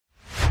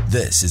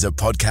This is a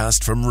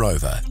podcast from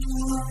Rover.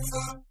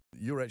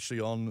 You were actually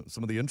on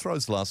some of the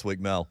intros last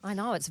week, Mel. I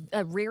know, it's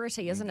a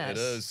rarity, isn't it? It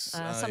is.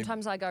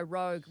 Sometimes I go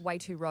rogue, way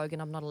too rogue,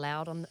 and I'm not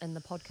allowed in the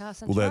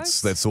podcast intros. Well,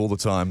 that's all the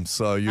time.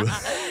 So you.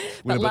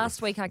 But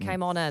last week I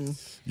came on in.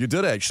 You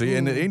did actually,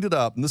 and it ended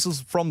up, and this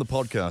is from the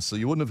podcast, so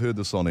you wouldn't have heard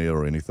this on air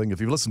or anything.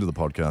 If you've listened to the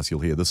podcast,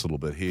 you'll hear this little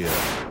bit here.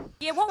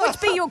 Yeah, what would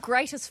be your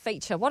greatest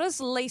feature? What does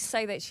Lise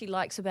say that she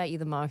likes about you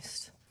the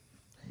most?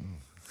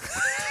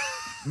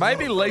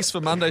 Maybe Lise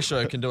for Monday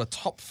Show can do a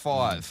top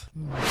 5.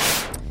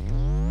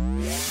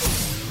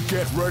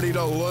 Get ready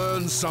to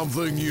learn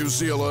something, New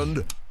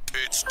Zealand.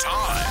 It's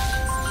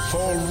time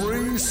for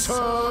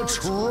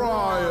Research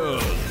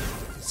Ryan.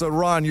 So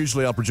Ryan,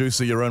 usually our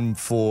producer, you're in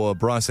for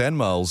Bryce and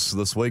Mel's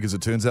this week, as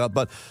it turns out.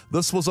 But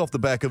this was off the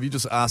back of you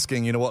just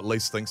asking, what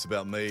Lise thinks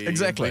about me.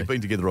 Exactly. We've been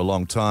together a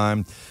long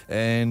time,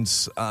 and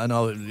I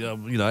know,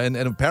 and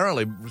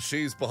apparently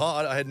she's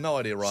behind. I had no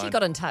idea, Ryan. She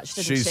got in touch,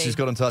 didn't she? She's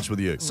got in touch with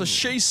you. So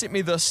she sent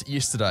me this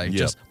yesterday. Yep.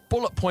 Just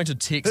bullet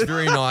pointed text,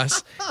 very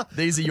nice.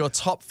 These are your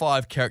top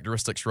 5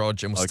 characteristics,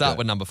 Rog, and we'll start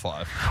with number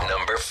 5.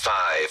 Number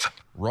 5.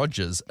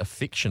 Roger's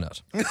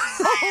affectionate.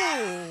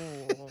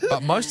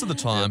 But most of the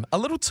time, a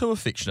little too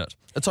affectionate.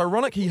 It's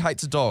ironic he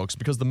hates dogs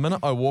because the minute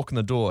I walk in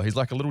the door, he's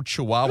like a little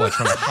chihuahua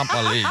trying to hump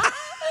my leg.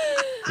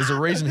 There's a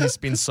reason he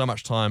spends so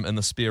much time in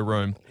the spare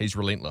room. He's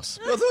relentless.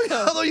 I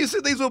thought you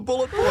said these were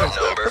bullet points.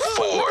 Number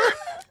 4.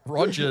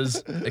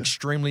 Roger's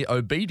extremely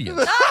obedient.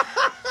 What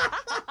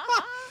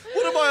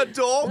am I, a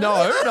dog?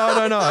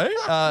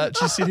 No.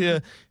 She said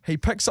here, he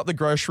picks up the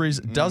groceries,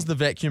 does the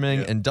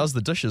vacuuming, and does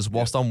the dishes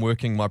whilst I'm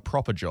working my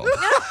proper job.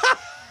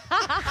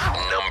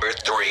 Number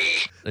 3.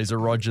 These are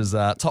Roger's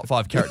top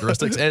 5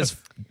 characteristics as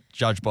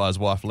judged by his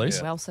wife,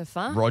 Lise. Well, so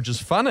far.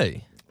 Roger's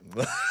funny.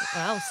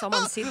 Well,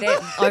 someone said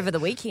that over the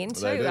weekend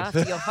too,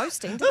 after your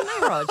hosting, didn't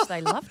they, Rog?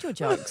 They loved your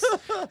jokes.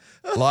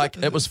 Like,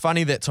 it was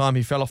funny that time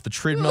he fell off the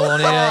treadmill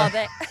on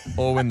air,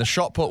 or when the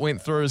shot put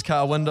went through his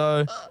car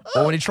window,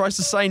 or when he tries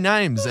to say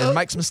names and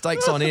makes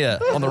mistakes on air,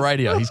 on the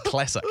radio. He's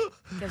classic.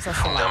 Gives us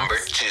the Number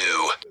laughs.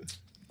 2.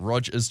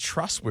 Rog is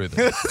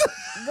trustworthy.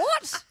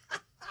 What?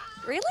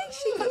 Really?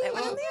 She put that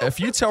one in there?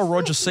 If you tell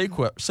Roger's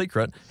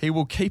secret, he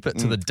will keep it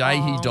to the day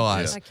he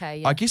dies. Okay,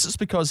 yeah. I guess it's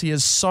because he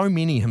has so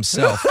many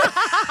himself,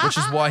 which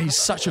is why he's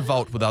such a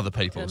vault with other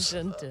people's.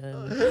 Dun, dun,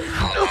 dun.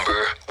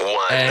 Number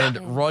 1.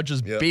 And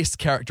Roger's best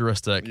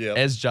characteristic,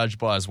 as judged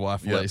by his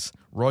wife, Lise,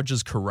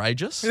 Roger's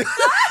courageous. No,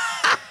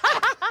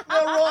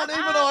 Ryan,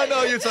 even I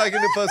know you're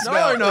taking the piss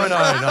now.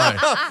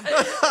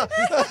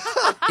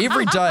 No.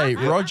 Every day,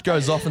 Rog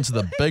goes off into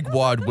the big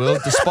wide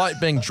world,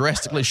 despite being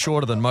drastically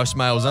shorter than most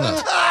males in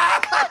it.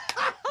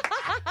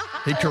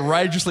 He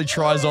courageously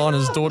tries on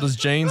his daughter's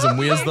jeans and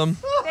wears them.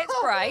 That's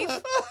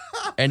brave.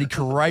 And he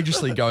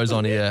courageously goes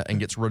on air and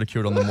gets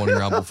ridiculed on the Morning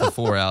Rumble for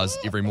 4 hours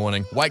every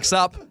morning. Wakes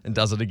up and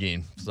does it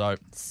again. So,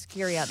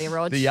 Scary out there,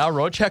 Rog.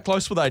 Rog, how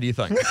close were they, do you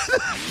think?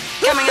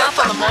 Coming up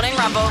on the Morning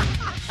Rumble.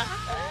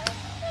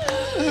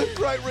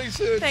 Great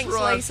research, Thanks,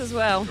 Ryan. Lise, as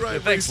well.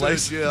 Great Thanks,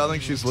 research. Lise. Yeah, I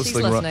think she's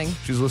listening. listening.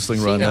 She's listening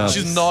She right now. knows.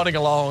 She's nodding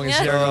along and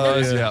sharing all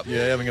those.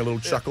 yeah, having a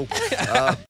little chuckle.